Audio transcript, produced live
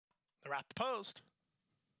They're at the post.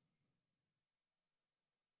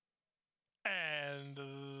 And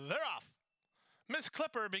they're off. Miss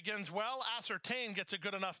Clipper begins well. Ascertain gets a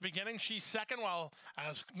good enough beginning. She's second, while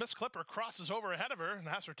as Miss Clipper crosses over ahead of her, and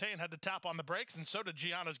Ascertain had to tap on the brakes, and so did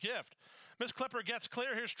Gianna's Gift. Miss Clipper gets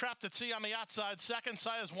clear. Here's Trapped at Sea on the outside. Second,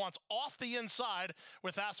 Saez wants off the inside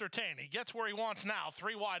with Ascertain. He gets where he wants now,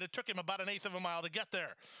 3 wide. It took him about 1/8 of a mile to get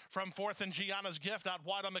there. From fourth and Gianna's Gift, out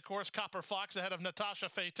wide on the course, Copper Fox ahead of Natasha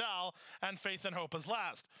Fatal, and Faith and Hope is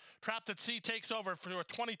last. Trapped at Sea takes over for a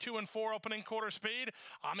 22-4 opening quarter speed.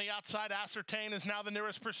 On the outside, Ascertain is now the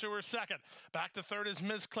nearest pursuer, second. Back to third is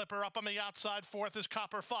Ms. Clipper. Up on the outside, fourth is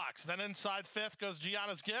Copper Fox. Then inside fifth goes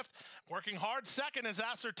Gianna's Gift. Working hard, second is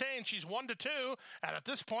Ascertain. She's 1-2, and at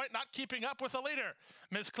this point, not keeping up with the leader.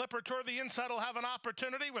 Ms. Clipper toward the inside will have an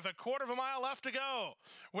opportunity with a 1/4 mile left to go.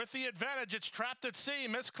 With the advantage, it's Trapped at Sea.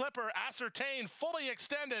 Ms. Clipper, Ascertain, fully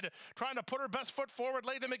extended, trying to put her best foot forward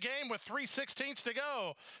late in the game with 3/16 to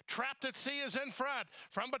go. Trapped at Sea is in front.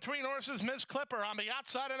 From between horses, Ms. Clipper on the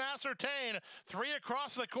outside and Ascertain. 3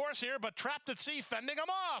 across the course here, but Trapped at Sea fending them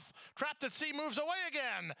off. Trapped at Sea moves away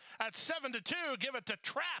again. At 7-2, give it to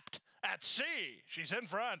Trapped at Sea. She's in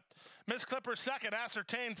front. Miss Clipper second,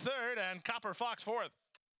 Ascertain third, and Copper Fox fourth.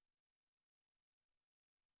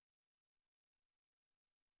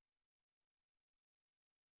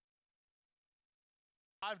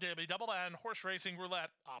 Daily double and horse racing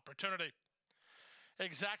roulette opportunity.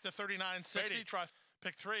 Exacta 39.60. Try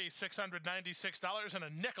pick 3, $696 and a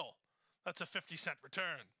nickel. That's a 50-cent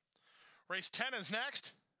return. Race 10 is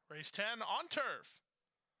next. Race 10 on turf,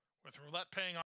 with roulette paying on